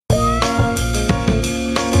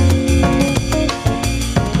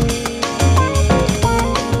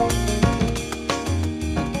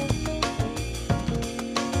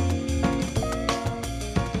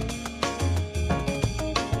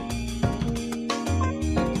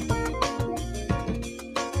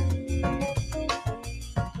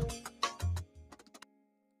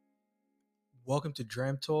Welcome to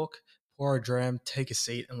Dram Talk. Pour a dram, take a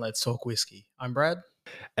seat, and let's talk whiskey. I'm Brad.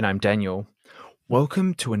 And I'm Daniel.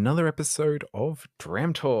 Welcome to another episode of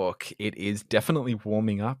Dram Talk. It is definitely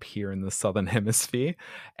warming up here in the Southern Hemisphere,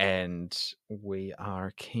 and we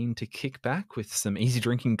are keen to kick back with some easy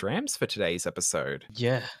drinking drams for today's episode.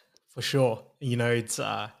 Yeah, for sure. It's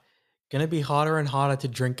going to be harder and harder to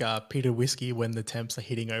drink peated whiskey when the temps are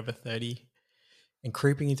hitting over 30 and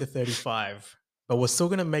creeping into 35. But we're still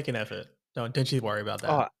going to make an effort. Don't you worry about that.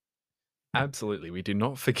 Oh, absolutely. We do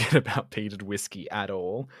not forget about peated whiskey at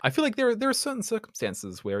all. I feel like there are certain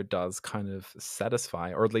circumstances where it does kind of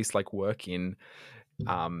satisfy, or at least like work in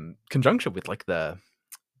conjunction with like the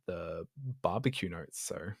barbecue notes.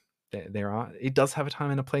 So there are it does have a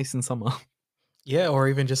time and a place in summer. Yeah, or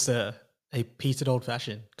even just a peated old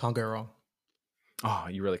fashioned. Can't go wrong. Oh,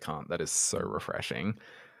 you really can't. That is so refreshing.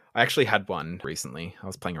 I actually had one recently. I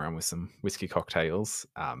was playing around with some whiskey cocktails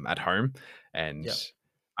at home, and Yep.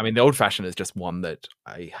 I mean the old fashioned is just one that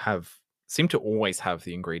I have seem to always have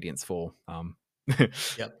the ingredients for. Yep. kind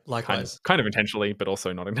of Likewise. kind of intentionally, but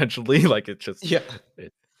also not intentionally. Like it's just Yeah.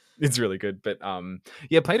 it, it's really good. But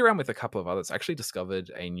yeah, played around with a couple of others. Actually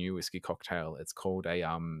discovered a new whiskey cocktail. It's called a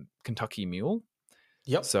Kentucky Mule.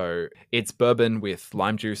 Yep. So it's bourbon with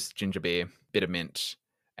lime juice, ginger beer, bit of mint,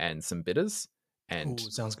 and some bitters. And Ooh,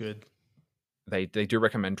 sounds good. they do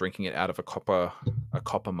recommend drinking it out of a copper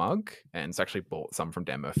mug. And it's actually bought some from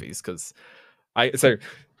Dan Murphy's because so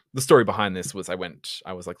the story behind this was I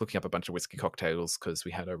was like looking up a bunch of whiskey cocktails because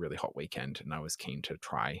we had a really hot weekend and I was keen to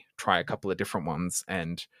try a couple of different ones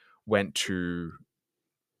and went to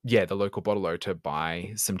the local bottler to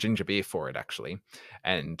buy some ginger beer for it actually.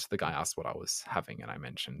 And the guy asked what I was having and I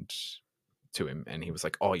mentioned to him and he was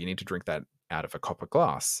like, "Oh, you need to drink that out of a copper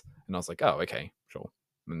glass." And I was like, "Oh, okay, sure."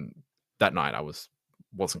 And that night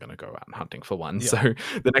wasn't going to go out and hunting for one. Yeah. So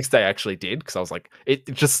the next day I actually did because I was like, it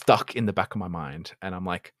just stuck in the back of my mind, and I'm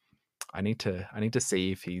like, I need to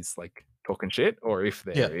see if he's like talking shit or if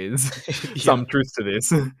Yeah. there is Yeah. some truth to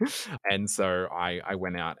this. And so I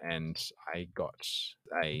went out and I got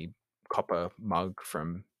a copper mug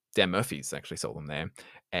from Dan Murphy's, actually sold them there,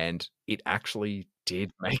 and it actually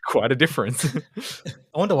did make quite a difference.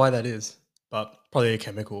 I wonder why that is, but probably a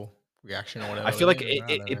chemical reaction or I whatever. feel like I don't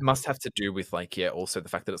it know. must have to do with like, yeah, also the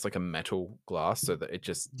fact that it's like a metal glass, so that it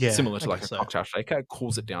just Yeah, similar I to like guess a so. cocktail shaker, it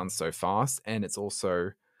cools it down so fast, and it's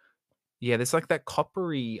also yeah, there's like that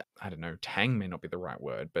coppery, I don't know, tang may not be the right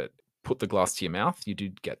word, but put the glass to your mouth, you do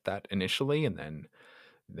get that initially, and then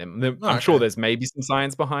Oh, I'm sure okay. there's maybe some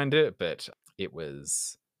science behind it, but it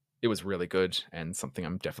was it was really good and something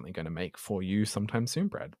I'm definitely going to make for you sometime soon,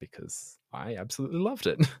 Brad, because I absolutely loved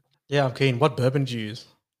it. Yeah, I'm keen. What bourbon do you use?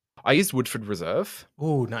 I used Woodford Reserve.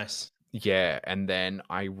 Oh, nice. Yeah, and then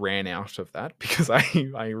I ran out of that because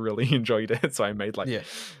I really enjoyed it, so I made like Yeah.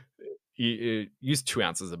 you used 2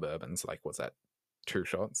 ounces of bourbon, so like what's that? 2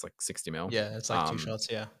 shots, like 60 ml. Yeah, it's like 2 shots,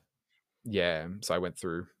 yeah. Yeah, so I went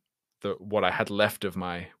through the what I had left of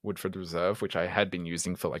my Woodford Reserve, which I had been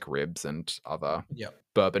using for like ribs and other Yep.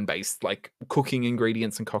 bourbon-based like cooking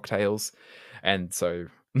ingredients and cocktails, and so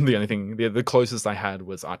the only thing the closest I had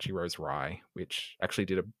was Archie Rose Rye, which actually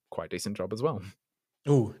did a quite decent job as well.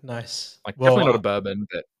 Ooh, nice. Like Well, definitely not a bourbon,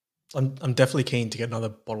 but I'm definitely keen to get another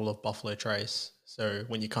bottle of Buffalo Trace. So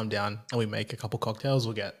when you come down and we make a couple cocktails,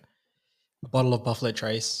 we'll get a bottle of Buffalo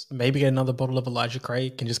Trace, maybe get another bottle of Elijah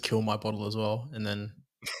Craig, can just kill my bottle as well, and then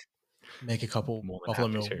make a couple more than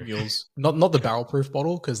Buffalo happy to. Mules. Not the barrel proof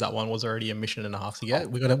bottle because that one was already a mission and a half to get.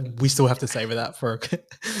 We still have to savor that for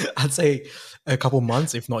I'd say a couple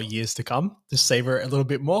months, if not years to come. Just savor it a little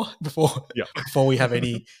bit more before Yeah. before we have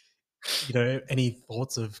any any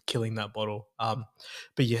thoughts of killing that bottle.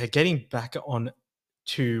 But yeah, getting back on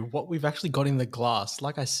to what we've actually got in the glass.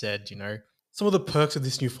 Like I said, some of the perks of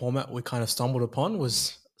this new format we kind of stumbled upon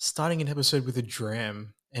was starting an episode with a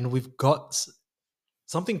dram, and we've got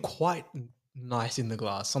something quite nice in the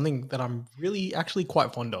glass, something that I'm really actually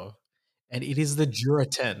quite fond of, and it is the Jura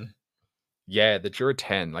 10. Yeah, the Jura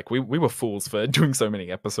 10, like we were fools for doing so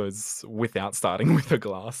many episodes without starting with a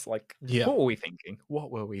glass. Like, Yeah, what were we thinking?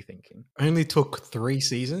 What were we thinking? only took 3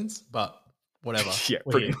 seasons, but whatever. Yeah,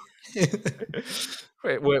 We're pretty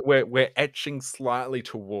here. we're etching slightly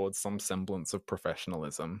towards some semblance of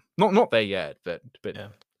professionalism. Not there yet, but Yeah.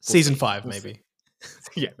 we'll Season see. 5 We'll see. maybe.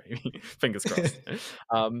 Yeah, maybe. Fingers crossed.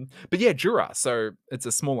 But yeah, Jura. So it's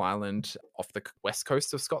a small island off the west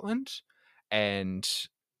coast of Scotland, and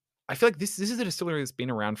I feel like this is a distillery that's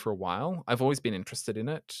been around for a while. I've always been interested in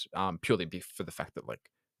it, purely for the fact that like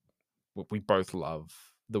we both love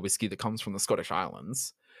the whiskey that comes from the Scottish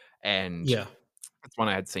Islands, and Yeah. it's one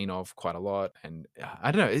I had seen of quite a lot. And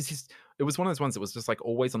I don't know, it was one of those ones that was just like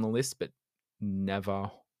always on the list, but never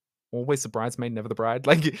always the bridesmaid, never the bride.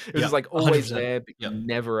 Like it was just Yep, like always 100%. there, but Yep.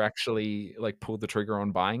 never actually like pulled the trigger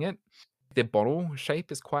on buying it. Their bottle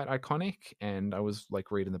shape is quite iconic, and I was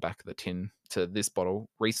like reading the back of the tin to this bottle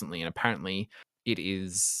recently, and apparently it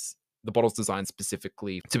is the bottle's designed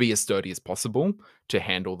specifically to be as sturdy as possible to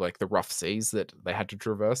handle like the rough seas that they had to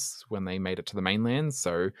traverse when they made it to the mainland.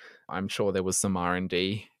 So I'm sure there was some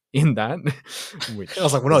R&D in that, I was which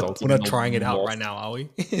like, we're resulted in not a trying it out loss. right now, are we?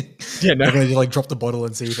 Yeah, no, Not gonna just like drop the bottle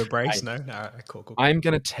and see if it breaks. I, No, no, alright, cool, cool, cool. I'm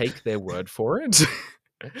gonna take their word for it.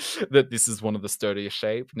 That this is one of the sturdiest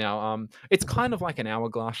shape. Now, it's kind of like an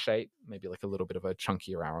hourglass shape, maybe like a little bit of a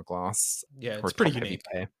chunkier hourglass Yeah, or it's a pretty top heavy unique.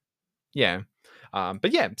 pair. Yeah.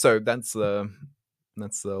 But yeah, so that's the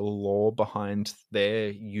lore behind their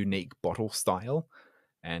unique bottle style,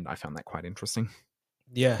 and I found that quite interesting.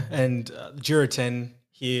 Yeah, and Jura 10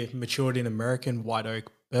 here matured in American white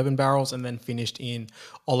oak bourbon barrels and then finished in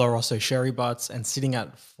Oloroso sherry butts and sitting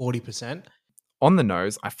at 40%. On the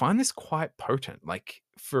nose, I find this quite potent. Like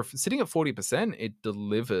for sitting at 40%, it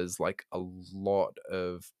delivers like a lot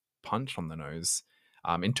of punch on the nose,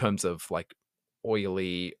 in terms of like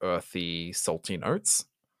oily, earthy, salty notes,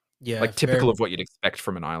 Yeah, like typical very, of what you'd expect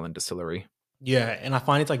from an island distillery. yeah, and I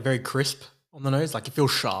find it's like very crisp on the nose, like it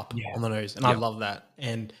feels sharp Yeah. on the nose, and I Yeah. love that.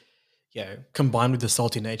 And yeah, combined with the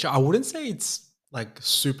salty nature, I wouldn't say it's like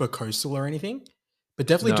super coastal or anything, but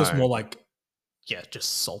definitely just No. more like, yeah,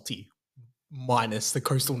 just salty minus the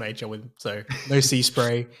coastal nature with so no sea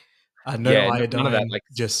spray, no Yeah, none of that iodine, like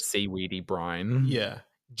just seaweedy brine. yeah,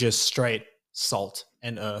 just straight salt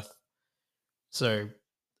and earth. So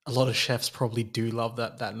a lot of chefs probably do love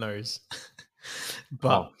that nose. Oh,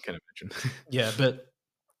 But can imagine. yeah, but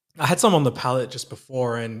I had some on the palate just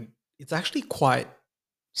before and it's actually quite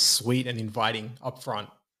sweet and inviting up front.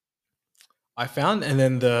 I found and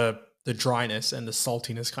then the dryness and the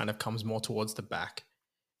saltiness kind of comes more towards the back.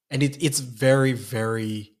 And it's very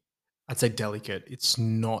very I'd say delicate. It's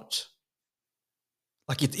not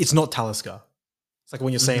like it's not Talisker. It's like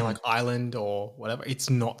when you're saying Mhm. like island or whatever, it's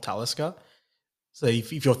not Talisker. So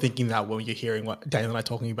if you're thinking that when you're hearing what Daniel and I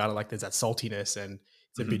talking about it, like there's that saltiness and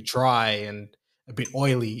it's a Mhm. bit dry and a bit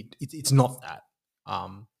oily, it's not that.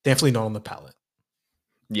 Definitely not on the palate.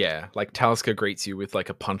 Yeah, like Talisker greets you with like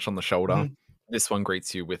a punch on the shoulder. Mhm. This one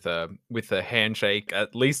greets you with a handshake,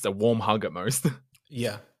 at least a warm hug at most.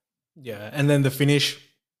 Yeah, yeah, and then the finish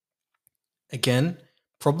again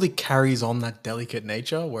probably carries on that delicate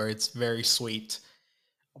nature where it's very sweet.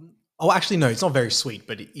 Oh, actually, no, it's not very sweet,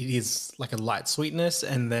 but it is like a light sweetness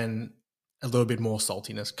and then a little bit more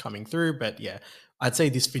saltiness coming through. But yeah, I'd say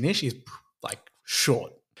this finish is like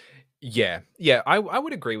short. Yeah, yeah, I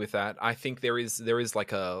would agree with that. I think there is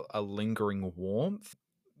like a lingering warmth,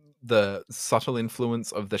 the subtle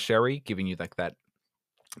influence of the sherry giving you like that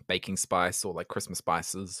baking spice or like Christmas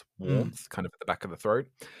spices Mm. warmth kind of at the back of the throat.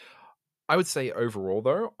 I would say overall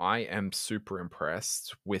though, I am super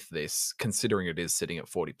impressed with this considering it is sitting at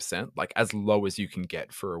 40%, like as low as you can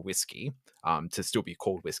get for a whiskey, to still be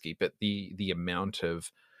called whiskey, but the amount of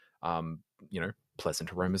um,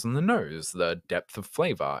 pleasant aromas on the nose, the depth of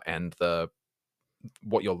flavor and the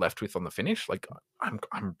what you're left with on the finish, like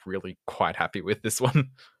I'm really quite happy with this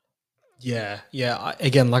one. Yeah, yeah.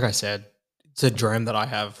 Again, like I said, it's a dram that I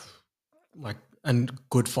have like a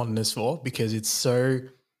good fondness for because it's so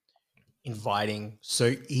inviting,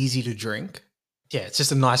 so easy to drink. Yeah, it's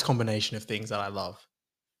just a nice combination of things that I love.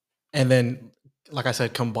 And then, like I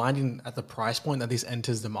said, combined in at the price point that this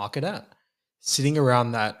enters the market at, sitting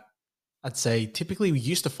around that, I'd say typically we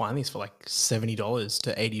used to find these for like $70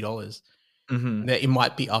 to $80. Mhm. Now, it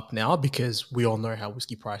might be up now because we all know how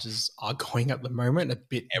whiskey prices are going at the moment, a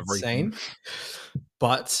bit Everything. insane.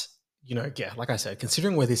 But, yeah, like I said,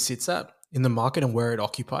 considering where this sits at in the market and where it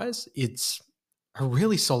occupies, it's a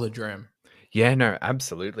really solid dram. Yeah, no,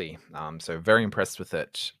 absolutely. So very impressed with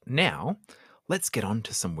it. Now, let's get on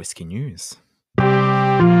to some whiskey news.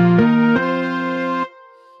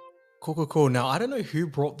 Cool, cool, cool. Now, I don't know who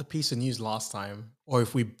brought the piece of news last time or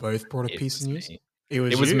if we both brought a It piece of was news. me. It It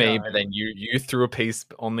was was you? me, All but right. then you threw a piece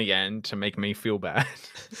on the end to make me feel bad.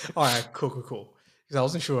 All right, cool, cool, cool. Because I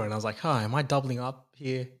wasn't sure and I was like, huh, am I doubling up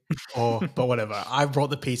here? But whatever. I brought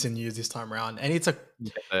the piece of news this time around and it's a, You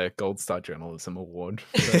get the Gold Star Journalism Award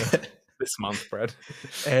for this month, Brad.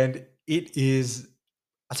 and it is,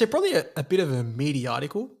 I'd say probably a bit of a meaty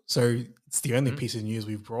article. So it's the only Mhm. piece of news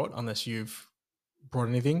we've brought, unless you've brought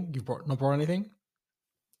anything. You've not brought anything?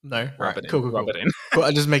 No? All Rub right, it in, cool, cool, rub cool. it in. Cool.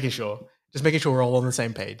 I'm just making sure. Just making sure we're all on the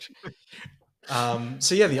same page.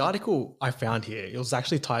 So yeah, the article I found here, it was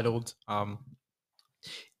actually titled,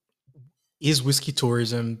 "Is whiskey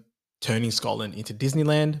tourism turning Scotland into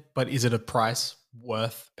Disneyland, but is it a price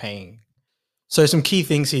worth paying? So some key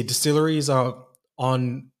things here: distilleries are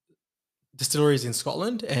on distilleries in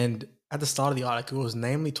Scotland, and at the start of the article, it was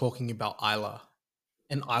namely talking about Islay,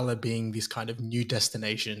 and Islay being this kind of new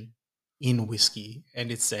destination in whiskey.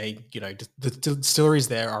 And it's saying, the distilleries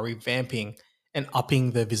there are revamping and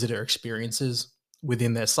upping the visitor experiences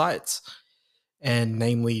within their sites. And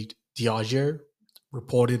namely, Diageo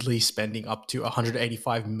reportedly spending up to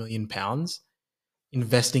 £185 million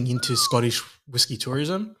investing into Scottish whiskey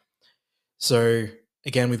tourism. So,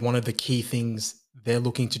 again, with one of the key things they're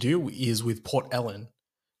looking to do is with Port Ellen.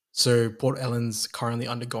 So, Port Ellen's currently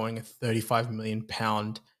undergoing a £35 million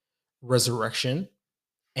resurrection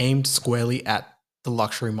aimed squarely at the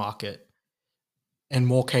luxury market and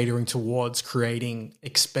more catering towards creating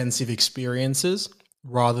expensive experiences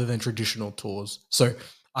rather than traditional tours. So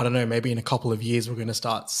I don't know, maybe in a couple of years, we're going to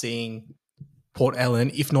start seeing Port Ellen,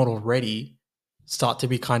 if not already, start to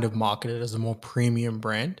be kind of marketed as a more premium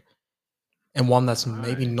brand and one that's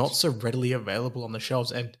maybe not so readily available on the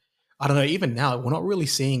shelves. And I don't know, even now, we're not really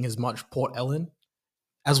seeing as much Port Ellen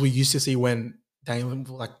as we used to see when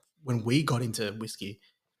when we got into whiskey.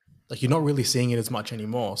 Like, you're not really seeing it as much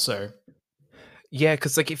anymore. So Yeah,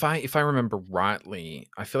 because like if I remember rightly,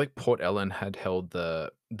 I feel like Port Ellen had held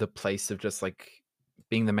the place of just like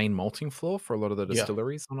being the main malting floor for a lot of the yeah,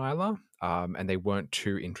 distilleries on Islay, and they weren't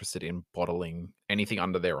too interested in bottling anything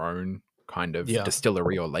under their own kind of yeah,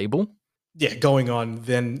 distillery or label. yeah. Going on,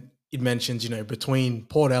 then it mentions, between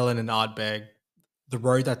Port Ellen and Ardbeg, the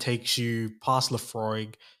road that takes you past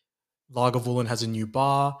Lefroy, Lagavulin has a new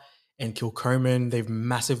bar, and Kilcoman, they've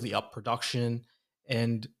massively upped production,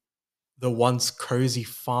 and the once cozy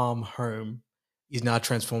farm home is now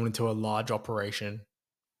transformed into a large operation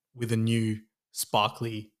with a new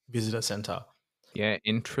sparkly visitor center. Yeah,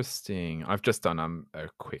 interesting. I've just done a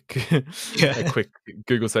quick a Yeah. quick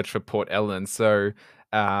Google search for Port Ellen. So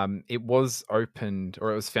it was opened,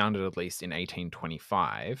 or it was founded at least in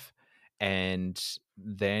 1825, and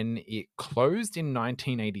then it closed in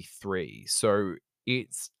 1983. So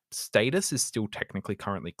its status is still technically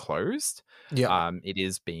currently closed. Yeah. It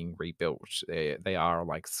is being rebuilt. They are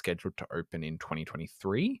like scheduled to open in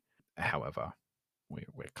 2023. However,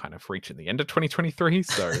 we're kind of reaching the end of 2023,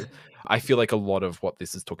 so I feel like a lot of what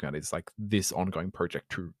this is talking about is like this ongoing project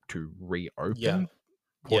to Yeah. reopen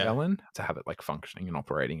Port Yeah. Ellen, to have it like functioning and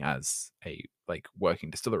operating as a like working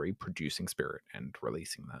distillery, producing spirit and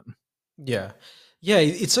releasing that. Yeah. Yeah.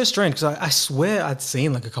 It's so strange because I swear I'd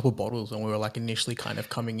seen like a couple bottles when we were like initially kind of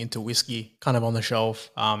coming into whiskey kind of on the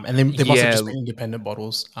shelf. And then they must have Yeah, just been independent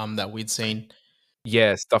bottles that we'd seen.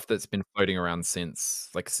 yeah, stuff that's been floating around since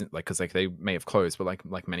like because like they may have closed, but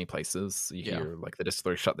like many places you Yeah. hear like the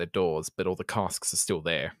distillery shut their doors, but all the casks are still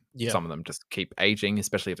there. Yeah. Some of them just keep aging,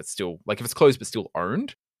 especially if it's still like if it's closed but still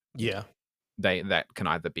owned. Yeah. That can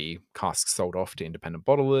either be casks sold off to independent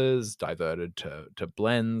bottlers, diverted to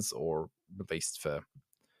blends, or released for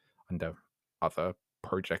under other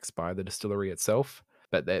projects by the distillery itself.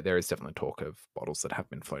 But there is definitely talk of bottles that have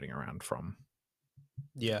been floating around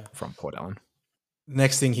Yeah. from Port Ellen.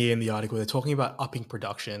 Next thing here in the article, they're talking about upping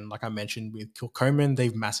production. Like I mentioned with Kilcoman,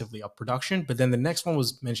 they've massively upped production. But then the next one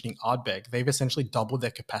was mentioning Ardbeg. They've essentially doubled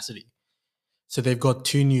their capacity. So they've got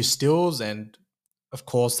 2 new stills. And of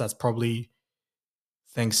course, that's probably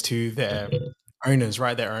thanks to their owners,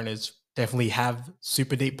 right? Their owners definitely have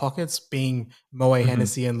super deep pockets, being Moet Mhm.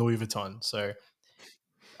 Hennessy and Louis Vuitton. So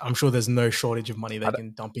I'm sure there's no shortage of money they Are,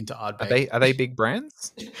 can dump into are Ardbeg. they big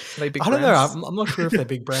brands? Are they big I don't know. brands? I'm not sure if they're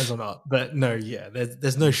big brands or not, but no, yeah,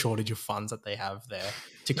 there's no shortage of funds that they have there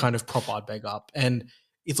to kind of prop Ardbeg up, and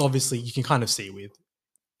it's obviously you can kind of see with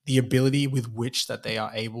the ability with which that they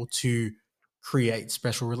are able to create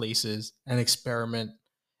special releases and experiment,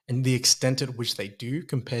 and the extent at which they do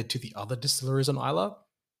compared to the other distilleries on Islay.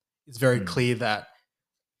 It's very Mm. clear that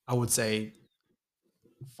I would say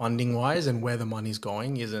funding wise and where the money's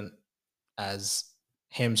going isn't as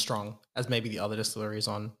hamstrung as maybe the other distilleries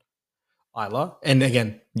on Isla. And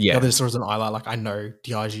again, the Yeah. other stores in Isla, like I know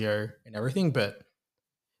Diageo and everything, but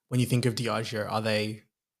when you think of Diageo, are they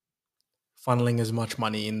funneling as much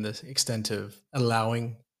money in the extent of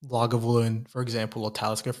allowing Lagavulin, for example, or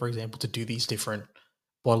Talisker, for example, to do these different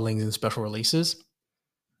bottlings and special releases?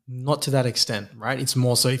 Not to that extent, right? It's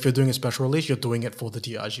more so if you're doing a special release, you're doing it for the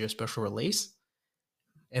Diageo special release,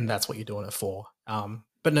 and that's what you're doing it for.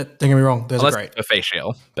 But no, don't get me wrong, there's a Unless great, it's for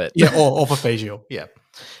facial, but yeah, or for facial, yeah,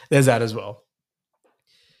 there's that as well.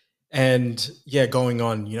 And yeah, going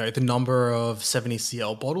on, the number of 70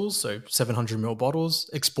 CL bottles, so 700 ml bottles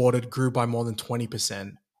exported grew by more than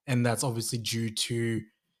 20%. And that's obviously due to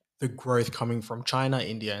the growth coming from China,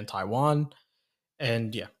 India, and Taiwan.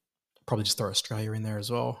 And yeah, probably just throw Australia in there as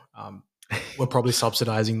well. We're probably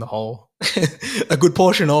subsidizing the whole a good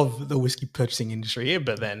portion of the whiskey purchasing industry here,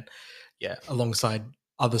 but then yeah, alongside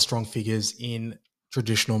other strong figures in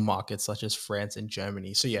traditional markets such as France and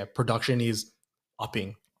Germany. So yeah, production is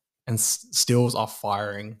upping and stills are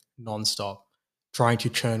firing nonstop, trying to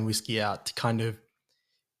churn whiskey out to kind of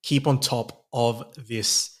keep on top of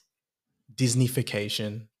this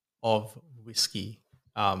Disneyfication of whiskey.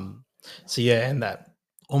 So yeah, and that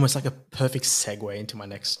almost like a perfect segue into my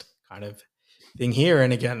next kind of thing here.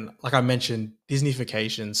 And again, like I mentioned,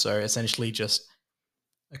 Disneyfication. So essentially just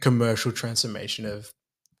a commercial transformation of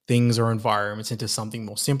things or environments into something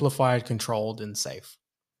more simplified, controlled, and safe,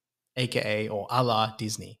 aka or a la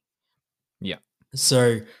Disney. Yeah.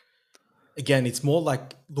 So again, it's more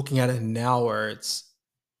like looking at it now where it's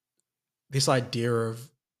this idea of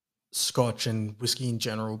scotch and whiskey in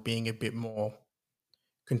general being a bit more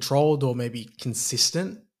controlled or maybe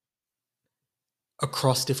consistent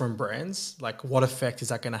across different brands. Like, what effect is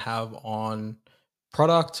that going to have on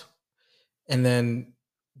product? And then,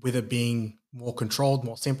 with it being more controlled,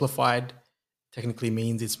 more simplified, technically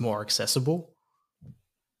means it's more accessible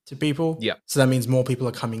to people. Yeah. So that means more people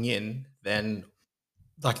are coming in. Then,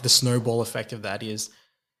 like, the snowball effect of that is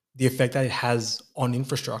the effect that it has on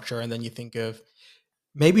infrastructure. And then you think of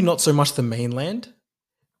maybe not so much the mainland,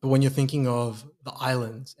 but when you're thinking of the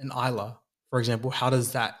islands and Isla, for example, how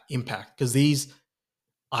does that impact? Because these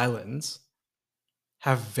islands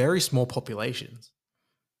have very small populations.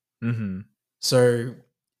 Mm-hmm. So,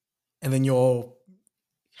 and then you're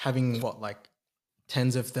having what, like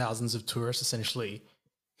tens of thousands of tourists essentially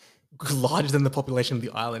larger than the population of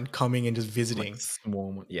the island coming and just Like visiting.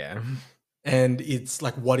 swarm. Yeah. And it's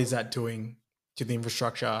like, what is that doing to the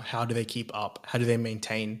infrastructure? How do they keep up? How do they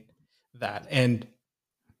maintain that? And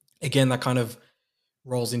again, that kind of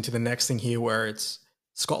rolls into the next thing here where it's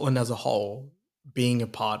Scotland as a whole being a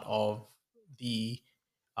part of the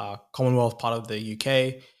Commonwealth, part of the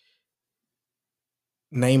UK.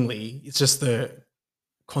 Namely, it's just the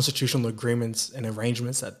constitutional agreements and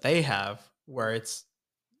arrangements that they have where it's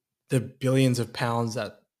the billions of pounds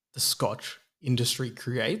that the Scotch industry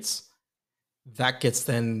creates that gets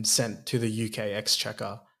then sent to the UK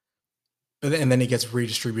exchequer, and then it gets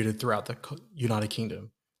redistributed throughout the United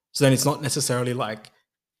Kingdom. So then it's not necessarily like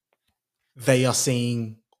they are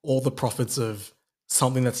seeing all the profits of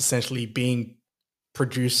something that's essentially being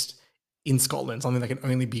produced in Scotland, something that can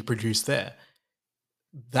only be produced there,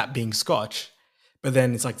 that being Scotch. But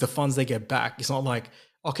then it's like the funds they get back, it's not like,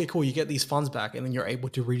 okay, cool, you get these funds back and then you're able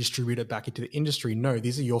to redistribute it back into the industry. No,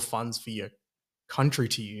 these are your funds for your country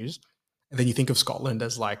to use. And then you think of Scotland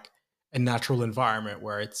as like a natural environment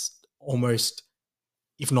where it's almost,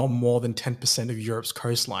 if not more than 10% of Europe's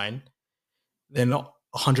coastline. They're not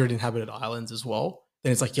 100 inhabited islands as well.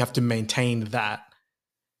 Then it's like you have to maintain that.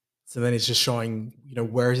 So then it's just showing,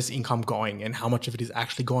 where is this income going and how much of it is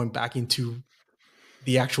actually going back into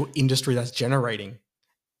the actual industry that's generating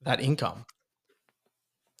that income.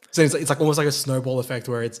 So it's like almost like a snowball effect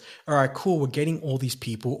where it's, all right, cool, we're getting all these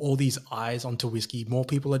people, all these eyes onto whiskey. More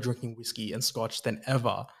people are drinking whiskey and scotch than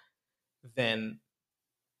ever. Then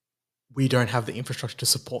we don't have the infrastructure to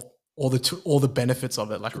support all the benefits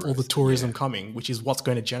of it, like all the tourism coming, which is what's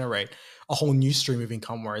going to generate a whole new stream of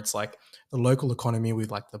income where it's like the local economy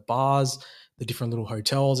with like the bars, the different little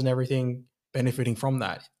hotels and everything benefiting from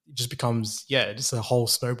that. It just becomes, just a whole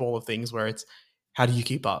snowball of things where it's, how do you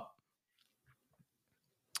keep up?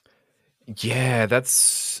 Yeah,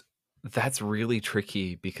 that's really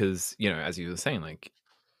tricky because, as you were saying, like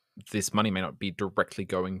this money may not be directly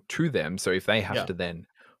going to them. So if they have Yeah. to then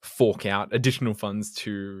fork out additional funds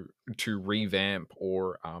to revamp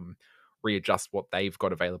or readjust what they've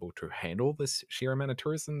got available to handle this sheer amount of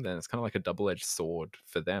tourism, then it's kind of like a double-edged sword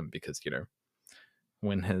for them because,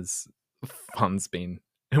 when has funds been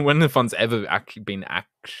when the funds ever been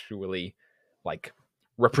actually like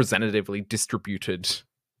representatively distributed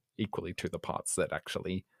equally to the parts that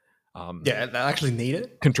actually Yeah, they actually need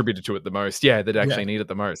it. contributed to it the most. Yeah, that Yeah. actually need it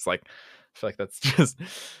the most. Like, I feel like that's just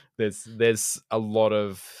there's a lot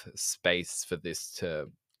of space for this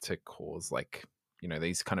to cause like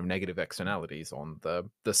these kind of negative externalities on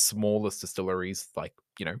the smallest distilleries. Like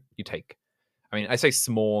you take, I mean, I say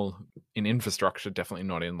small in infrastructure, definitely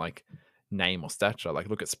not in like name or stature. Like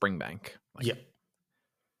look at Springbank, like Yeah.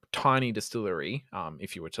 tiny distillery.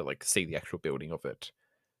 If you were to like see the actual building of it,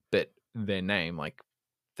 but their name, like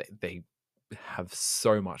they have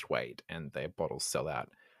so much weight and their bottles sell out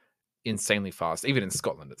insanely fast, even in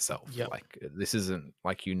Scotland itself. Yeah. Like this isn't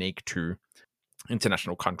like unique to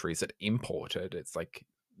international countries that import it. It's like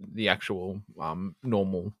the actual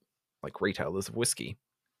normal like retailers of whiskey.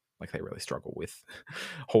 Like they really struggle with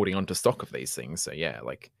holding on to stock of these things. So yeah,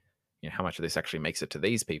 like how much of this actually makes it to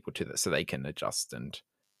these people so they can adjust and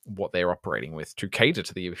what they're operating with to cater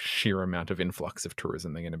to the sheer amount of influx of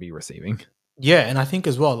tourism they're going to be receiving. Yeah, and I think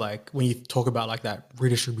as well, like when you talk about like that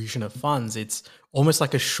redistribution of funds, it's almost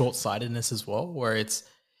like a short-sightedness as well, where it's,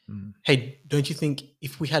 Mm. hey, don't you think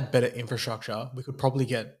if we had better infrastructure, we could probably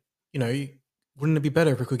get, wouldn't it be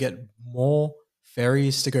better if we could get more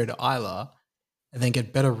ferries to go to Isla and then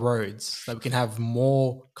get better roads so that we can have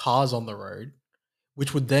more cars on the road,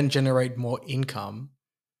 which would then generate more income,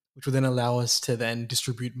 which would then allow us to then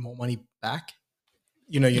distribute more money back.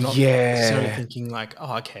 You're not necessarily Yeah. thinking like,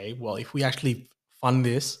 oh, okay, well, if we actually fund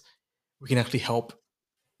this, we can actually help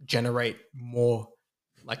generate more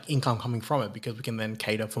like income coming from it because we can then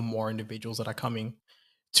cater for more individuals that are coming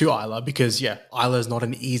to Isla because yeah, Isla is not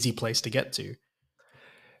an easy place to get to.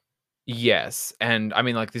 Yes, and I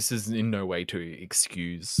mean, like, this is in no way to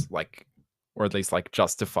excuse, like, or at least like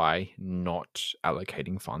justify not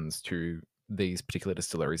allocating funds to these particular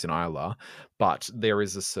distilleries in Islay, but there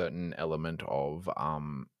is a certain element of,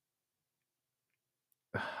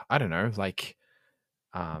 I don't know, like,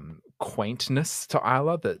 quaintness to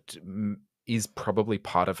Islay that is probably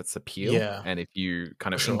part of its appeal. Yeah, And if you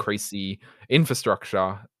kind for of sure. increase the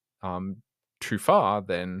infrastructure um, too far,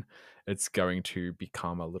 then it's going to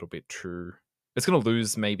become a little bit too. It's going to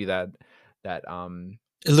lose maybe that A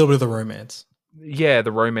little bit of the romance. yeah,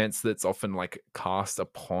 the romance that's often like cast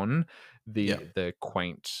upon Yeah. the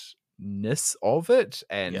quaintness of it,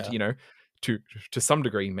 and Yeah. to some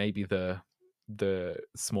degree, maybe the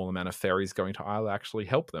small amount of ferries going to Isle actually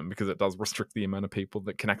help them because it does restrict the amount of people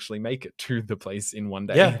that can actually make it to the place in one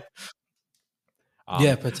day. Yeah.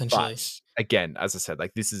 Yeah, Um, but potentially. again, as I said,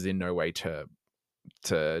 like this is in no way to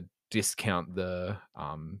discount the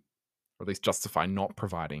or at least justify not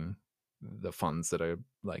providing the funds that are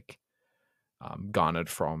like garnered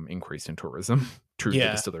from increase in tourism to the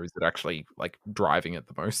Yeah. distilleries that are actually like driving it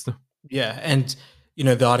the most. Yeah. And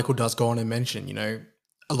the article does go on and mention,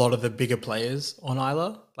 a lot of the bigger players on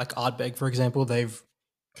Isla, like Ardbeg, for example, they've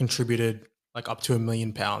contributed like up to £1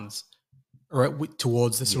 million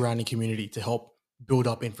towards the Yeah. surrounding community to help build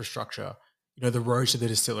up infrastructure. The roads to the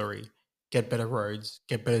distillery, get better roads,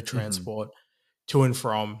 get better Hmm. transport to and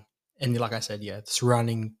from, and like I said, yeah, the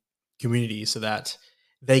surrounding communities, so that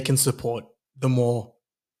they can support the more,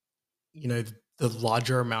 you know, the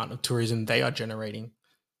larger amount of tourism they are generating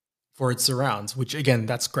for its surrounds. Which again,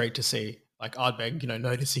 that's great to see. Like Ardbeg,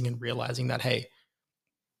 noticing and realizing that hey,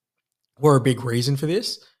 we're a big reason for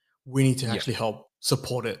this. We need to Yeah. actually help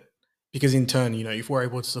support it because in turn, if we're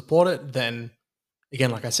able to support it, then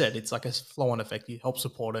again, like I said, it's like a flow on effect. You help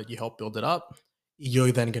support it, you help build it up.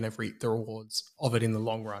 You're then going to reap the rewards of it in the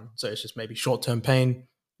long run. So it's just maybe short term pain,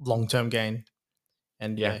 long term gain.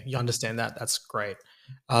 And Yeah. yeah, you understand that. That's great.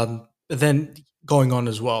 But then going on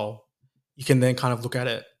as well, you can then kind of look at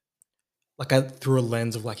it like through a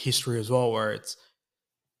lens of like history as well, where it's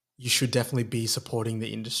you should definitely be supporting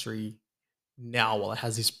the industry now while it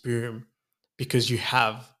has this boom because you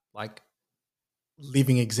have like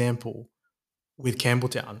living example with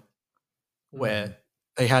Campbelltown Hmm. where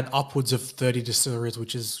they had upwards of 30 distilleries,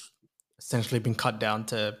 which has essentially been cut down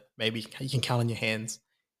to maybe you can count on your hands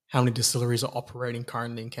how many distilleries are operating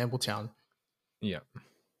currently in Campbelltown. Yeah.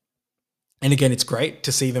 And again, it's great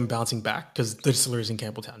to see them bouncing back because the distilleries in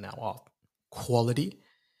Campbelltown now are quality.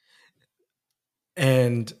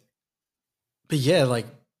 And but yeah, like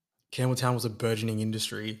Campbelltown was a burgeoning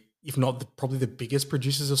industry, if not probably the biggest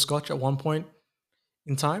producers of Scotch at one point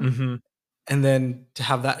in time. Hmm. And then to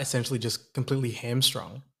have that essentially just completely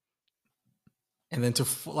hamstrung, and then to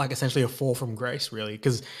like essentially a fall from grace, really,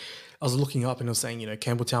 because I was looking up and it was saying,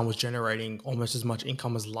 Campbelltown was generating almost as much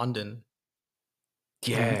income as London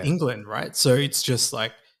in Yeah. England, right? So it's just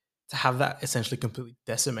like to have that essentially completely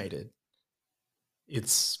decimated.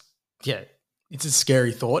 It's yeah, it's a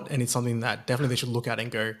scary thought, and it's something that definitely they should look at and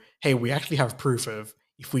go, hey, we actually have proof of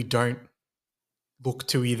if we don't look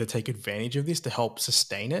to either take advantage of this to help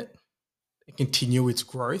sustain it and continue its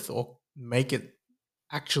growth or make it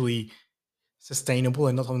actually sustainable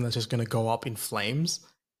and not something that's just going to go up in flames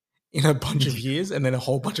in a bunch of years and then a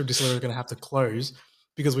whole bunch of distilleries are going to have to close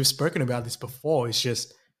because we've spoken about this before. It's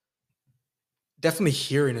just definitely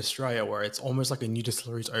here in Australia where it's almost like a new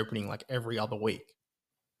distillery is opening like every other week.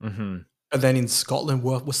 Hmm. And then in Scotland,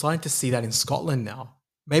 we're starting to see that in Scotland now.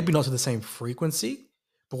 Maybe not to the same frequency,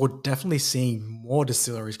 but we're definitely seeing more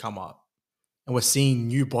distilleries come up. And we're seeing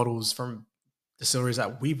new bottles from distilleries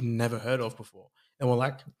that we've never heard of before. And we're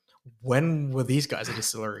like, when were these guys a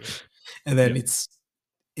distillery? And then Yeah. it's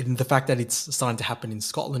in the fact that it's starting to happen in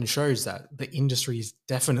Scotland shows that the industry is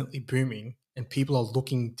definitely booming and people are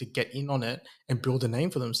looking to get in on it and build a name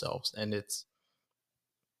for themselves. And it's,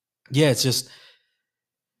 yeah, it's just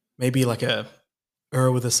maybe like a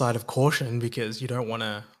err with a side of caution because you don't want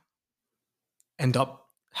to end up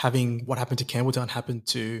having what happened to Campbelltown happen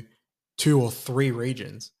to 2 or 3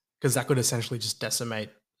 regions because that could essentially just decimate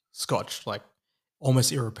Scotch like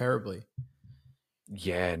almost irreparably.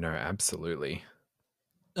 Yeah, no, absolutely.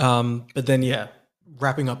 But then, yeah,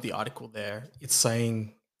 wrapping up the article there, it's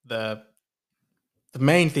saying the the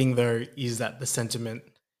main thing though is that the sentiment,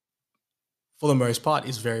 for the most part,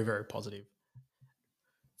 is very very positive.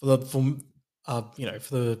 For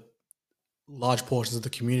the large portions of the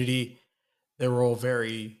community, they were all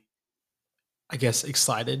very, I guess,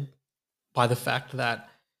 excited by the fact that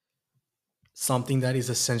something that is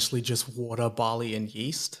essentially just water, barley, and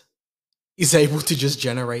yeast is able to just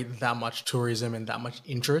generate that much tourism and that much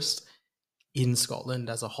interest in Scotland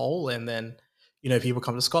as a whole. And then, people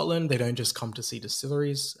come to Scotland, they don't just come to see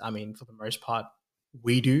distilleries. I mean, for the most part,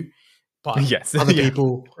 we do, but Yes, other yeah.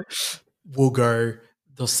 people will go,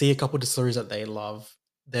 they'll see a couple of distilleries that they love,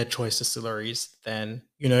 their choice distilleries. Then,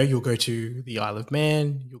 you'll go to the Isle of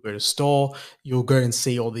Man, you'll go to Store, you'll go and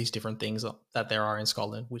see all these different things that there are in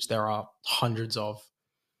Scotland, which there are hundreds of.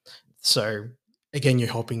 So, again, you're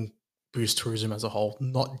helping boost tourism as a whole,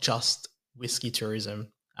 not just whiskey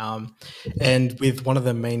tourism. And with one of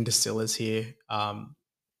the main distillers here on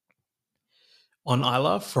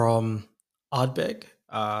Isla from Ardbeg,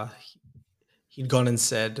 he'd gone and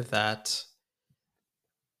said that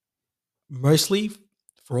mostly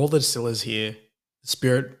for all the distillers here, the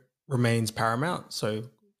spirit remains paramount. So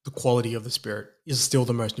the quality of the spirit is still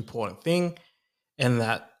the most important thing, and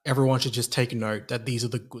that everyone should just take note that these are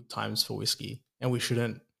the good times for whiskey, and we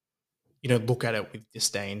shouldn't, look at it with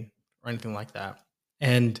disdain or anything like that.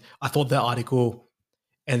 And I thought the article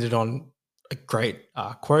ended on a great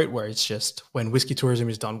quote where it's just when whiskey tourism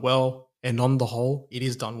is done well, and on the whole, it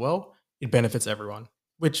is done well, it benefits everyone,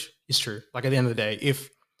 which is true. Like at the end of the day, if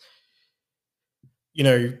you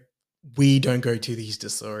know, we don't go to these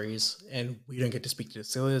distilleries and we don't get to speak to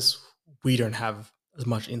distillers, we don't have as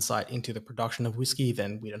much insight into the production of whiskey,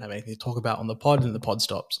 then we don't have anything to talk about on the pod, and the pod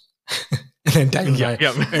stops. And then Dave and Yeah, I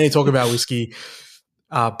yeah. only talk about whiskey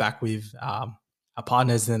back with our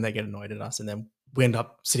partners, and then they get annoyed at us, and then we end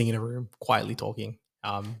up sitting in a room quietly talking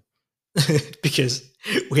because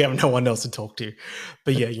we have no one else to talk to.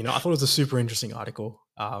 But yeah, I thought it was a super interesting article,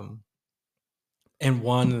 and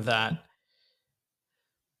one that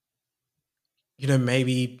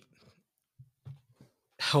maybe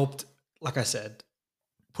helped, like I said,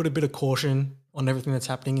 put a bit of caution on everything that's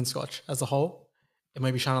happening in Scotch as a whole, and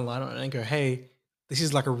maybe shine a light on it and go, hey, this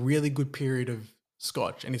is like a really good period of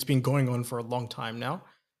Scotch, and it's been going on for a long time now,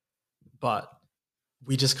 but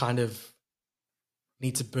we just kind of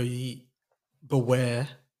need to be beware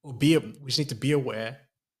we just need to be aware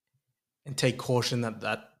and take caution that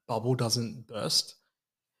that bubble doesn't burst.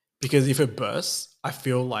 Because if it bursts, I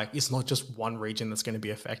feel like it's not just one region that's going to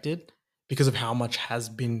be affected because of how much has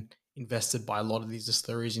been invested by a lot of these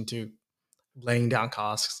distilleries into laying down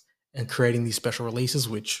casks and creating these special releases,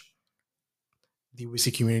 which the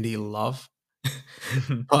whiskey community love.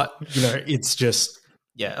 But it's just,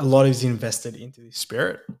 yeah, a lot is invested into the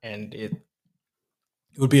spirit, and it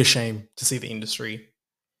would be a shame to see the industry,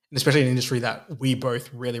 and especially an industry that we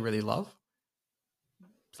both really really love,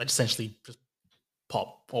 like essentially just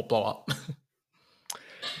pop or blow up.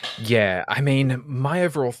 Yeah, I mean, my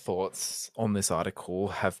overall thoughts on this article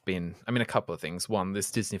have been, I mean, a couple of things. One,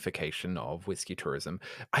 this Disneyfication of whiskey tourism.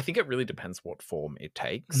 I think it really depends what form it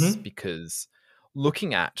takes Hmm. because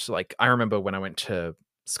looking at, like, I remember when I went to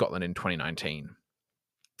Scotland in 2019,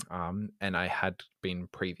 and I had been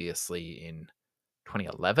previously in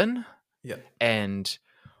 2011. Yeah. And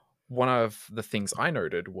one of the things I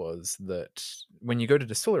noted was that when you go to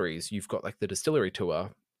distilleries, you've got like the distillery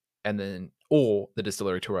tour and then, or the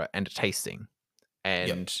distillery tour and a tasting. Yep.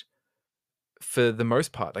 And for the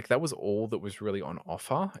most part, like that was all that was really on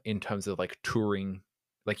offer in terms of like touring.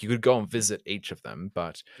 Like you could go and visit each of them,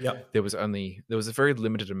 but Yep. there was a very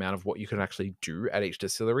limited amount of what you could actually do at each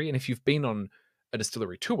distillery. And if you've been on a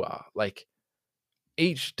distillery tour, like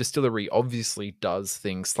each distillery obviously does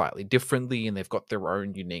things slightly differently and they've got their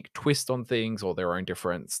own unique twist on things or their own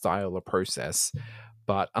different style or process.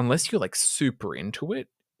 But unless you're like super into it,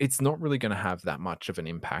 it's not really going to have that much of an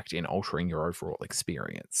impact in altering your overall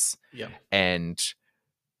experience. Yep. And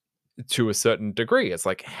to a certain degree, it's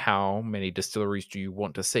like how many distilleries do you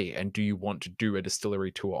want to see? And do you want to do a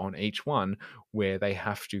distillery tour on each one where they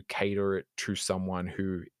have to cater it to someone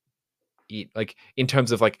who it, like in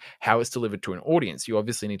terms of like how it's delivered to an audience, you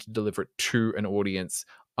obviously need to deliver it to an audience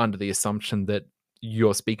under the assumption that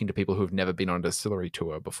you're speaking to people who have never been on a distillery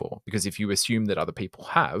tour before. Because if you assume that other people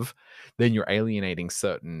have, then you're alienating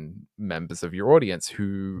certain members of your audience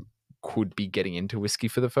who could be getting into whiskey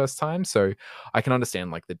for the first time. So I can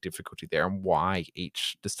understand like the difficulty there and why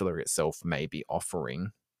each distillery itself may be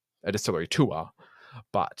offering a distillery tour.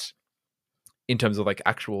 But in terms of like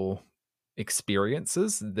actual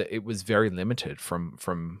experiences, that it was very limited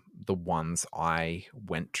from the ones I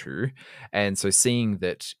went to. And so seeing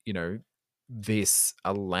that, this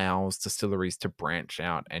allows distilleries to branch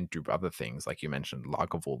out and do other things, like you mentioned,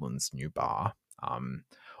 Lagavulin's new bar,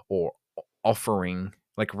 or offering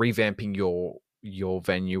like revamping your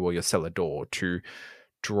venue or your cellar door to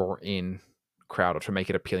draw in crowd or to make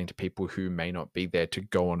it appealing to people who may not be there to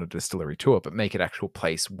go on a distillery tour, but make it actual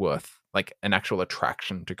place worth like an actual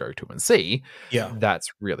attraction to go to and see. Yeah.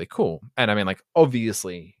 That's really cool. And I mean, like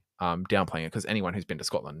obviously downplaying it because anyone who's been to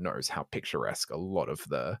Scotland knows how picturesque a lot of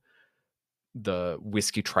the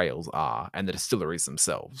whiskey trails are and the distilleries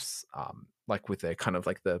themselves, like with their kind of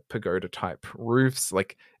like the pagoda type roofs,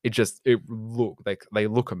 like it look like they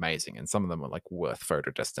look amazing and some of them are like worth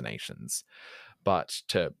photo destinations. But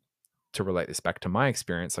to relate this back to my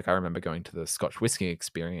experience, like I remember going to the Scotch Whisky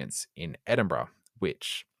Experience in Edinburgh,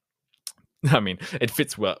 which I mean, it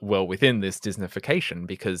fits well within this Disneyfication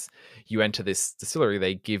because you enter this distillery,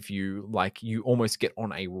 they give you like you almost get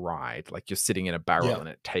on a ride, like you're sitting in a barrel and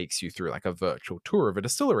it takes you through like a virtual tour of a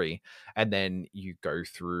distillery, and then you go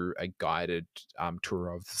through a guided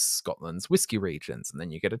tour of Scotland's whiskey regions, and then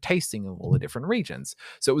you get a tasting of all the different regions.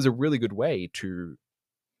 So it was a really good way to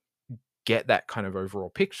get that kind of overall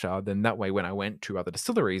picture. Then that way, when I went to other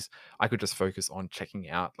distilleries, I could just focus on checking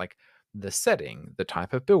out like the setting, the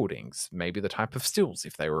type of buildings, maybe the type of stills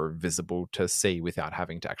if they were visible to see without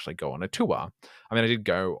having to actually go on a tour. I mean, I did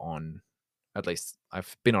go on, at least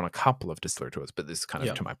I've been on a couple of distillery tours, but this is kind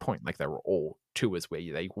of to my point. Like they were all tours where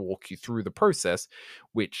they walk you through the process,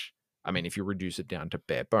 which I mean, if you reduce it down to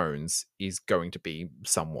bare bones, is going to be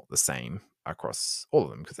somewhat the same across all of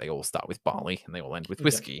them because they all start with barley and they all end with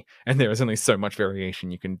whiskey, and there is only so much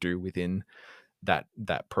variation you can do within that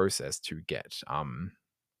process to get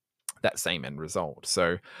that same end result.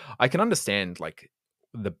 So I can understand like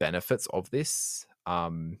the benefits of this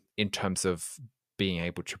in terms of being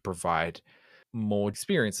able to provide more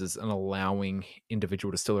experiences and allowing individual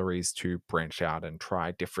distilleries to branch out and try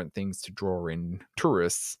different things to draw in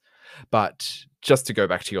tourists. But just to go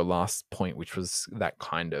back to your last point, which was that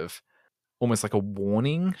kind of almost like a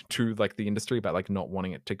warning to like the industry about like not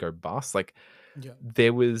wanting it to go bust. Like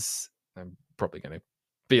there was, I'm probably going to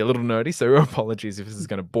be a little nerdy, so apologies if this is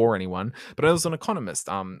going to bore anyone, but I was an economist.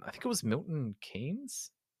 I think it was Milton Keynes.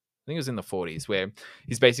 I think it was in the 40s, where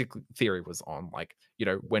his basic theory was on like,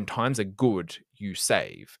 when times are good, you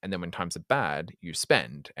save. And then when times are bad, you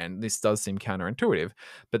spend. And this does seem counterintuitive.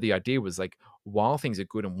 But the idea was like, while things are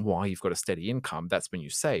good and while you've got a steady income, that's when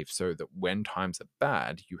you save. So that when times are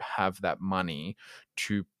bad, you have that money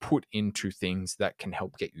to put into things that can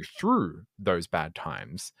help get you through those bad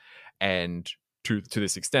times. And to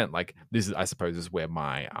this extent, like this is, I suppose, is where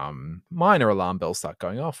my minor alarm bells start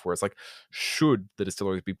going off, where it's like, should the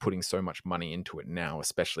distilleries be putting so much money into it now,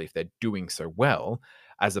 especially if they're doing so well,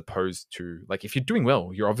 as opposed to like, if you're doing well,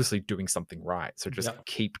 you're obviously doing something right. So just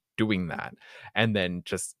keep doing that and then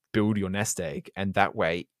just build your nest egg. And that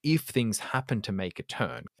way, if things happen to make a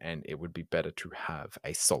turn, and it would be better to have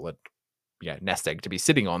a solid nest egg to be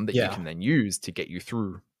sitting on that you can then use to get you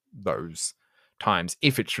through those times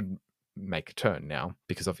if it should make a turn now,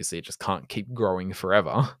 because obviously it just can't keep growing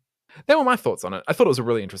forever. They were my thoughts on it. I thought it was a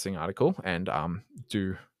really interesting article, and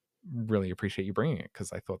do really appreciate you bringing it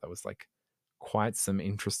because I thought that was like quite some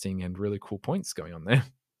interesting and really cool points going on there.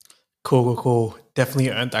 Cool. Definitely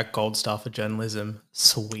earned that gold star for journalism.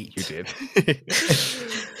 Sweet. You did.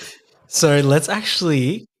 So let's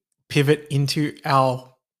actually pivot into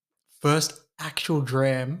our first actual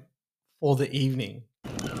dram for the evening.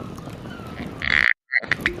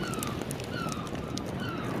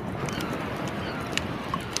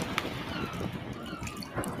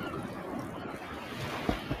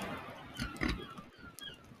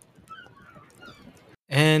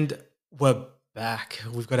 And we're back.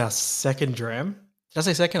 We've got our second dram. Did I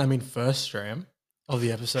say second? I mean first dram of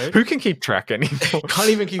the episode. Who can keep track anymore? Can't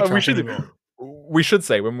even keep track anymore. We should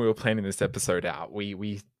say when we were planning this episode out,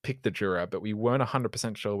 we picked the Jura, but we weren't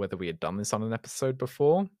 100% sure whether we had done this on an episode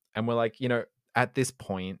before. And we're like, at this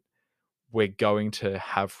point, we're going to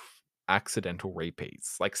have accidental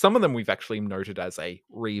repeats. Like some of them we've actually noted as a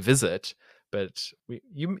revisit, but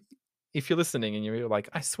if you're listening and you're like,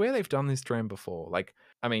 I swear they've done this dram before. Like,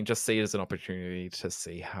 I mean, just see it as an opportunity to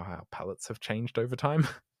see how our palettes have changed over time.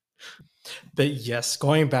 But yes,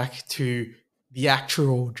 going back to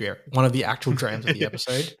one of the actual drams of the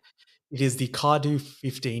episode, it is the Cardew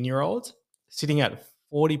 15-year-old sitting at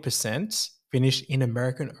 40% finished in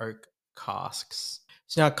American oak casks.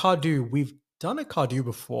 So now Cardew, we've done a Cardew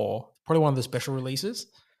before, probably one of the special releases.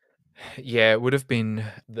 Yeah, it would have been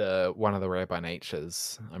one of the Rare by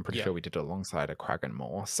Natures. I'm pretty Yeah. sure we did it alongside a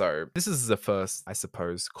Kraganmore. So this is the first, I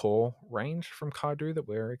suppose, core range from Cardew that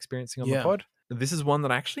we're experiencing on the Yeah. pod. This is one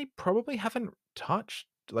that I actually probably haven't touched,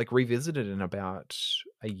 like revisited in about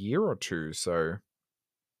a year or two. So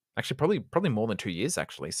actually probably more than 2 years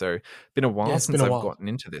actually. So been a while Yeah, it's been since a I've while. gotten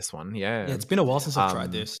into this one. Yeah, Yeah. it's been a while since I've tried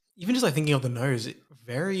Um, this. Even just like thinking of the nose,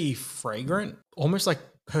 very fragrant, almost like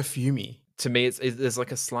perfumey. To me, there's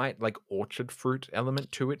like a slight like orchard fruit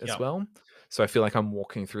element to it as Yeah. well. So I feel like I'm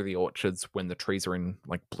walking through the orchards when the trees are in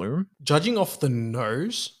like bloom. Judging off the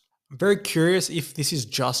nose, I'm very curious if this is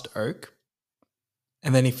just oak.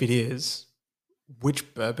 And then if it is,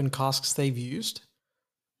 which bourbon casks they've used.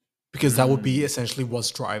 Because that would be essentially what's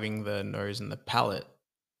driving the nose and the palate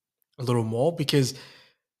a little more. Because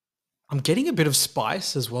I'm getting a bit of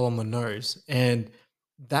spice as well on the nose. And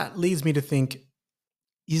that leads me to think,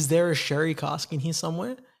 is there a sherry cask in here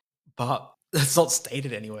somewhere? But it's not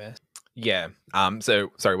stated anywhere. Yeah.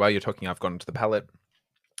 So sorry, while you're talking, I've gone into the palette.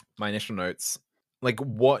 My initial notes, like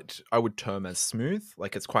what I would term as smooth,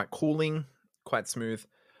 like it's quite cooling, quite smooth.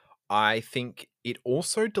 I think it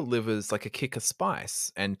also delivers like a kick of spice.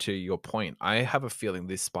 And to your point, I have a feeling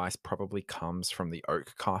this spice probably comes from the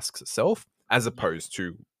oak casks itself, as opposed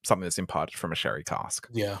to something that's imparted from a sherry cask.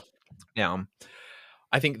 Yeah. Now,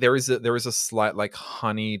 I think there is a slight like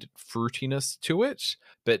honeyed fruitiness to it,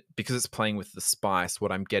 but because it's playing with the spice,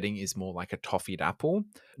 what I'm getting is more like a toffeed apple,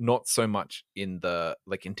 not so much in the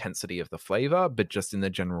like intensity of the flavor, but just in the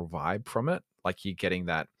general vibe from it. Like you're getting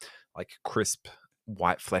that like crisp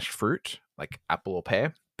white flesh fruit, like apple or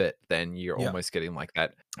pear, but then you're almost getting like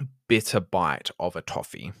that bitter bite of a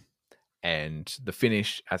toffee. And the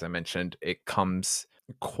finish, as I mentioned, it comes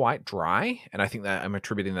quite dry, and I think that I'm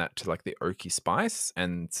attributing that to like the oaky spice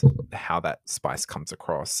and how that spice comes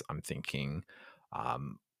across. I'm thinking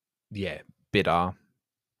bitter,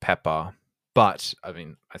 pepper, but I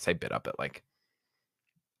mean, I say bitter, but like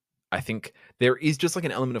I think there is just like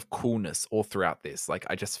an element of coolness all throughout this. Like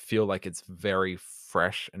I just feel like it's very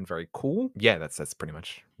fresh and very cool. Yeah, that's pretty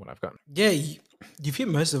much what I've got. Yeah, you've hit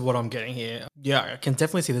most of what I'm getting here. Yeah, I can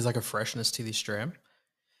definitely see there's like a freshness to this dram.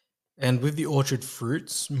 And with the orchard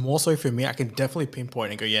fruits, more so for me, I can definitely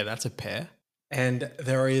pinpoint and go, yeah, that's a pear. And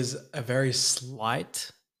there is a very slight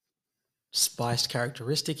spiced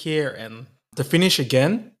characteristic here. And the finish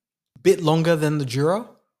again, a bit longer than the Jura,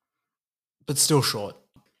 but still short.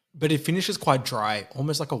 But it finishes quite dry,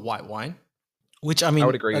 almost like a white wine, which I mean, I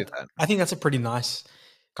would agree with that. I think that's a pretty nice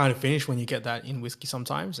kind of finish when you get that in whiskey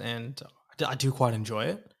sometimes. And I do quite enjoy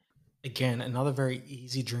it. Again, another very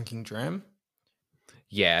easy drinking dram.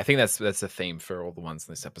 Yeah, I think that's a theme for all the ones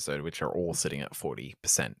in this episode, which are all sitting at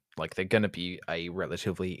 40%. Like they're going to be a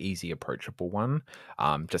relatively easy, approachable one.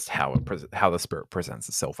 Just how the spirit presents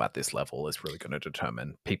itself at this level is really going to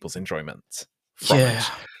determine people's enjoyment from it.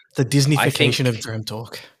 The Disneyfication of dram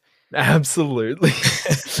talk. Absolutely.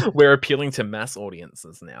 We're appealing to mass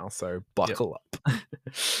audiences now, so buckle up.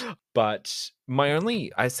 But my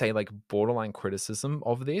only, I say, like borderline criticism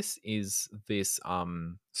of this is this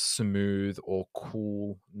smooth or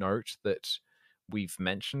cool note that we've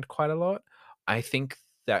mentioned quite a lot. I think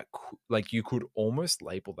that like you could almost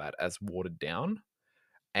label that as watered down.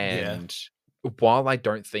 And while I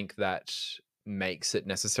don't think that makes it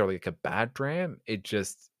necessarily like a bad dram, it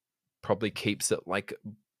just probably keeps it like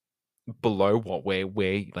below what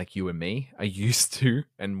where like you and me are used to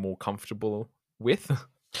and more comfortable with.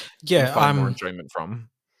 Yeah, find more enjoyment from.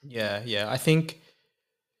 Yeah. I think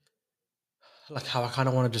like how I kind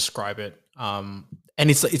of want to describe it. And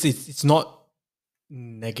it's not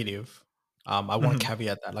negative. I want to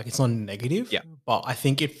caveat that. Like it's not negative, but I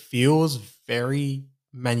think it feels very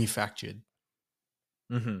manufactured.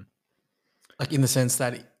 Like in the sense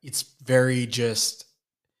that it's very just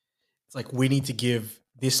it's like we need to give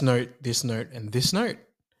this note, and this note.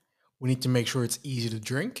 We need to make sure it's easy to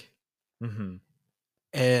drink.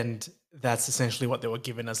 And that's essentially what they were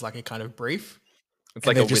given as like a kind of brief. It's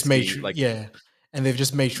like they've just made sure, and they've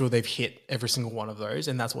just made sure they've hit every single one of those,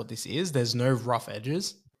 and that's what this is. There's no rough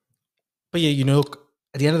edges. But yeah, look,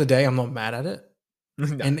 at the end of the day, I'm not mad at it.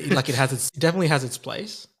 No. And like it definitely has its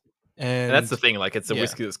place. And that's And the thing, like, it's a yeah,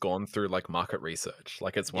 whiskey that's gone through, like, market research.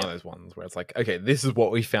 Like, it's one yeah, of those ones where it's like, okay, this is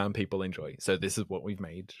what we found people enjoy, so this is what we've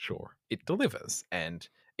made sure it delivers, and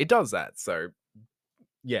it does that. So,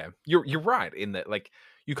 yeah, you're right in that, like,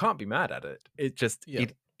 you can't be mad at it. It just yeah,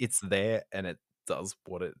 it's there, and it does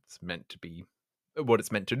what it's meant to be, what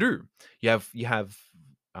it's meant to do. You have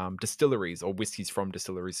distilleries or whiskeys from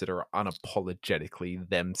distilleries that are unapologetically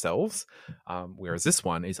themselves, whereas this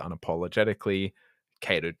one is unapologetically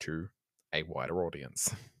catered to a wider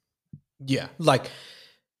audience. yeah. Like,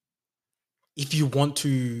 if you want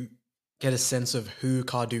to get a sense of who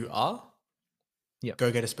Cardew are, Yeah.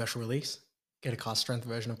 go get a special release, get a cast strength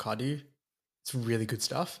version of Cardew. It's really good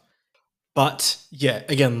stuff. But yeah,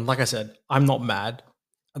 again, like I said, I'm not mad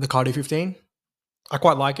at the Cardew 15. I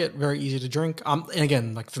quite like it. Very easy to drink. And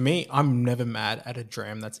again, like for me, I'm never mad at a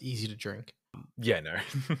dram that's easy to drink. Yeah, no.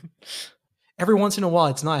 Every once in a while,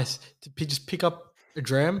 it's nice to just pick up a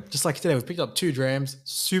dram. Just like today, we picked up 2 drams,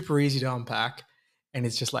 super easy to unpack, and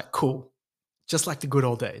it's just like cool, just like the good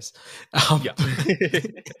old days. Yeah.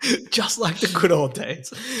 Just like the good old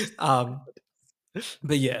days. Um,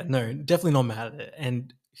 but yeah, no, definitely not mad at it.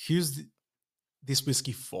 And who's this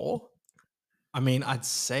whiskey for? I mean, I'd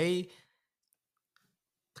say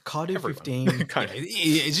the Cardiff Everyone. 15, yeah, Kind of.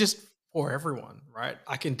 it's just for everyone, right?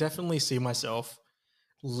 I can definitely see myself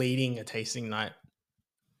leading a tasting night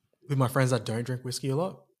with my friends that don't drink whiskey a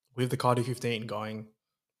lot, with the Cardiff 15 going,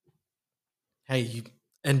 hey, you,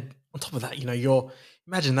 and on top of that, you're,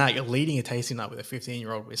 imagine that, you're leading a tasting night with a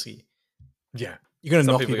 15-year-old whiskey. Yeah. You're going to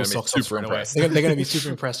Some knock people are people's gonna be socks off super straight away. impressed. They're going to be super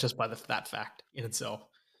impressed just by that fact in itself.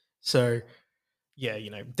 So, yeah,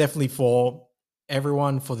 definitely for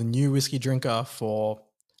everyone, for the new whiskey drinker, for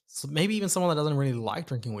maybe even someone that doesn't really like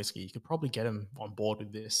drinking whiskey, you could probably get them on board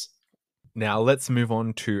with this. Now let's move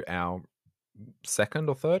on to our second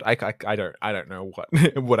or third. I don't know what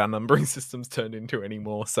what our numbering system's turned into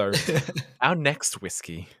anymore. So our next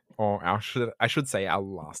whiskey, or I should say our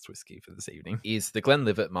last whiskey for this evening, is the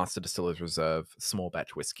Glenlivet Master Distillers Reserve Small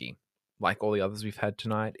Batch Whiskey. Like all the others we've had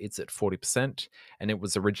tonight, it's at 40%, and it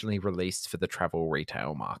was originally released for the travel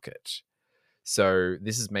retail market. So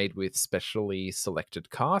this is made with specially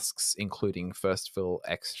selected casks, including first fill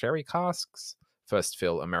ex sherry casks, first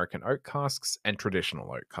fill American oak casks, and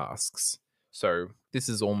traditional oak casks. So this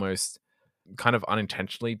is almost kind of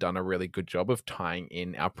unintentionally done a really good job of tying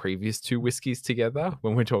in our previous 2 whiskeys together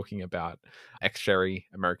when we're talking about ex sherry,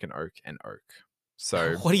 American oak, and oak.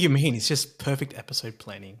 So What do you mean? It's just perfect episode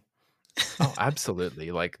planning. oh,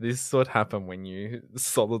 absolutely. Like this is what happen when you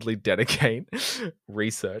solidly dedicate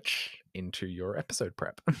research into your episode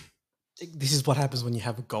prep. This is what happens when you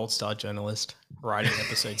have a gold star journalist writing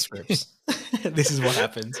episode scripts. This is what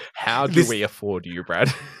happens. How do This- we afford you, Brad?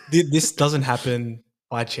 This doesn't happen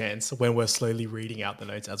by chance when we're slowly reading out the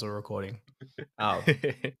notes as we're recording.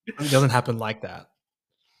 It doesn't happen like that.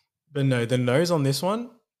 But no, the nose on this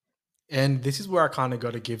one, and this is where I kind of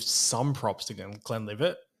got to give some props to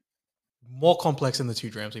Glenlivet. More complex than the 2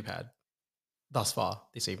 drams we've had thus far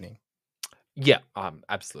this evening. Yeah,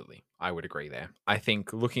 absolutely. I would agree there. I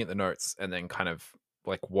think looking at the notes and then kind of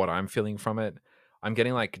like what I'm feeling from it, I'm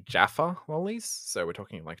getting like Jaffa lollies. So we're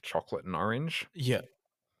talking like chocolate and orange. Yeah.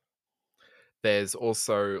 There's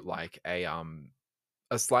also like a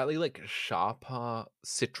slightly like sharper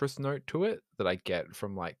citrus note to it that I get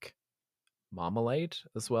from like marmalade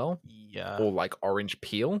as well, Yeah. or like orange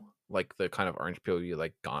peel, like the kind of orange peel you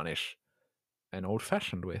like garnish an old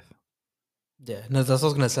fashioned with. Yeah. No, that's what I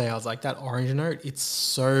was going to say. I was like, that orange note, it's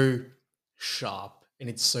so sharp and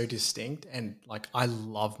it's so distinct. And like, I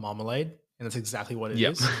love marmalade, and that's exactly what it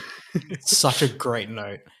Yep. is. It's such a great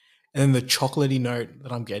note. And then the chocolatey note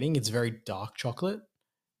that I'm getting, it's very dark chocolate.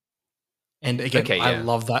 And again, Okay, I yeah.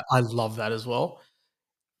 love that. I love that as well.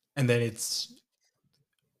 And then it's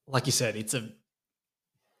like you said, it's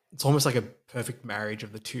almost like a perfect marriage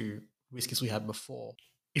of the 2 whiskeys we had before.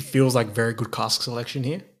 It feels like very good cask selection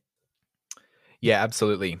here. Yeah,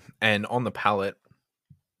 absolutely. And on the palate,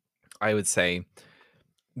 I would say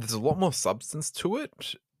there's a lot more substance to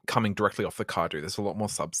it coming directly off the Cardew. There's a lot more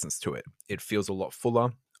substance to it. It feels a lot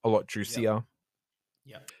fuller, a lot juicier.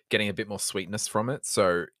 Yeah. Getting a bit more sweetness from it.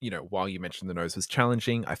 So, while you mentioned the nose was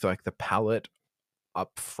challenging, I feel like the palate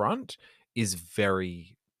up front is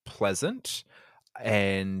very pleasant.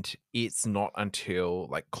 And it's not until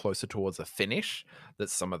like closer towards a finish that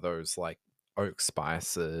some of those like oak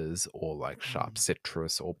spices or like sharp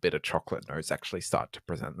citrus or bitter chocolate notes actually start to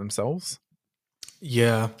present themselves.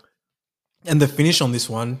 Yeah. And the finish on this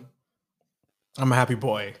one, I'm a happy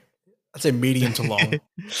boy. I'd say medium to long.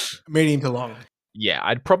 Medium to long. Yeah,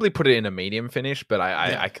 I'd probably put it in a medium finish, but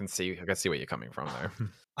Yeah. I can see where you're coming from though.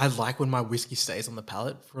 I like when my whiskey stays on the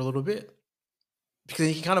palate for a little bit because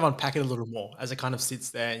you can kind of unpack it a little more as it kind of sits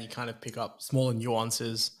there and you kind of pick up smaller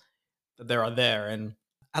nuances that there are there. And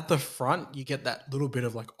at the front, you get that little bit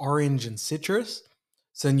of like orange and citrus.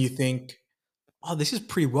 So then you think, oh, this is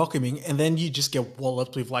pretty welcoming. And then you just get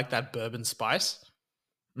walloped with like that bourbon spice.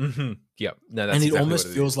 Yep. No, And that's it exactly what almost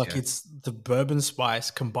it feels is. like Yeah. it's the bourbon spice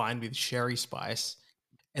combined with sherry spice.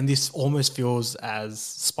 And this almost feels as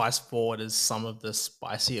spice forward as some of the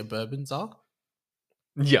spicier bourbons are.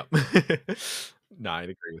 Yep. No, I'd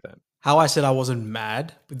agree with that. How I said I wasn't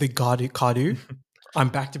mad with the Cardu, I'm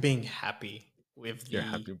back to being happy with You're a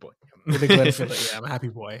happy boy. the Glenfiddich. Yeah, I'm a happy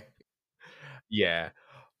boy. Yeah.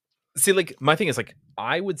 See, like, my thing is, like,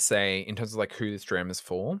 I would say in terms of, like, who this dram is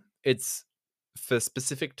for, it's for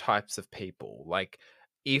specific types of people. Like,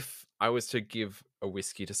 if I was to give a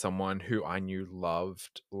whiskey to someone who I knew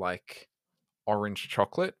loved, like, orange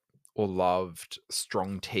chocolate or loved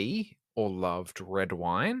strong tea or loved red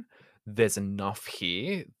wine, there's enough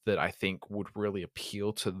here that I think would really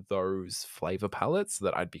appeal to those flavor palettes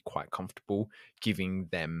that I'd be quite comfortable giving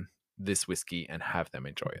them this whiskey and have them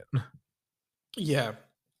enjoy it. Yeah.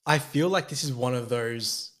 I feel like this is one of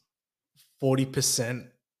those 40%,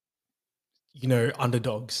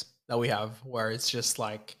 underdogs that we have where it's just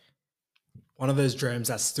like one of those drams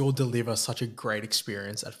that still deliver such a great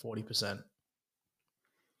experience at 40%.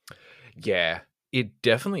 Yeah, it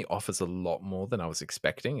definitely offers a lot more than I was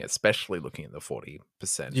expecting, especially looking at the 40%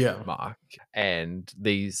 Yeah. mark. And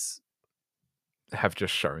these have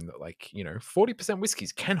just shown that, like, 40%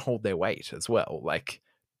 whiskeys can hold their weight as well. Like,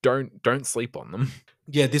 don't sleep on them.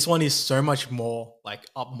 Yeah, this one is so much more like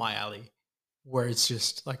up my alley, where it's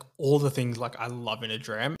just like all the things like I love in a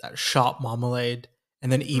dram, that sharp marmalade,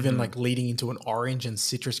 and then even Mhm. like leading into an orange and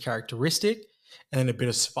citrus characteristic, and then a bit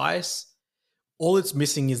of spice. All it's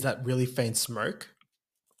missing is that really faint smoke.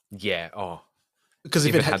 Yeah. Oh, Because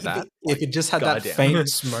if if it it had had that, if like, it just had that faint goddamn.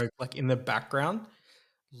 smoke like in the background,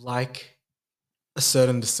 like a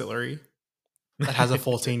certain distillery that has a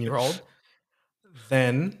 14-year-old,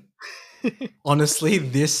 then honestly,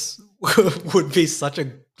 this would be such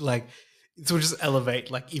a like this would just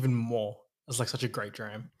elevate like even more as like such a great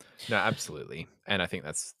dram. No, absolutely. And I think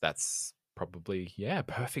that's probably, yeah,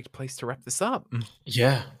 perfect place to wrap this up.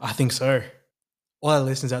 Yeah, I think so. All our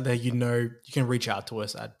listeners out there, you can reach out to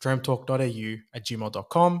us at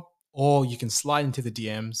dramtalk.au@gmail.com, or you can slide into the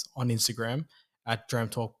DMs on Instagram at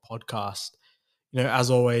Dramtalk Podcast.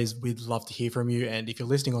 As always, we'd love to hear from you. And if you're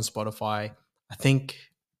listening on Spotify, I think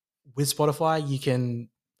with Spotify, you can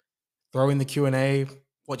throw in the Q&A,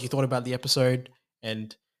 what you thought about the episode,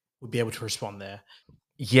 and we'll be able to respond there.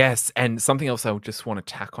 Yes, and something else I would just want to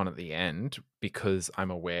tack on at the end, because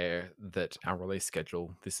I'm aware that our release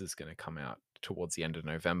schedule, this is going to come out towards the end of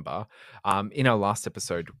November. In our last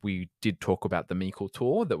episode, we did talk about the Meikle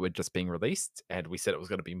tour that were just being released, and we said it was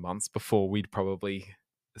going to be months before we'd probably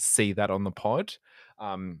see that on the pod.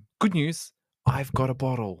 Good news, I've got a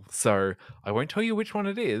bottle, so I won't tell you which one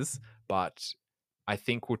it is, but I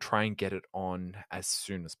think we'll try and get it on as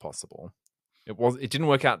soon as possible. It didn't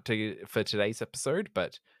work out for today's episode,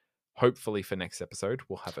 but hopefully for next episode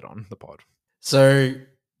we'll have it on the pod. So you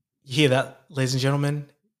hear that, ladies and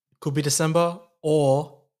gentlemen? Could be December,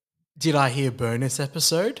 or did I hear bonus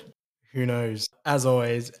episode? Who knows? As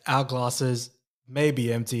always, our glasses may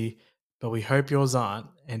be empty, but we hope yours aren't.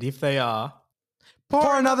 And if they are,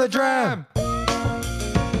 pour another dram!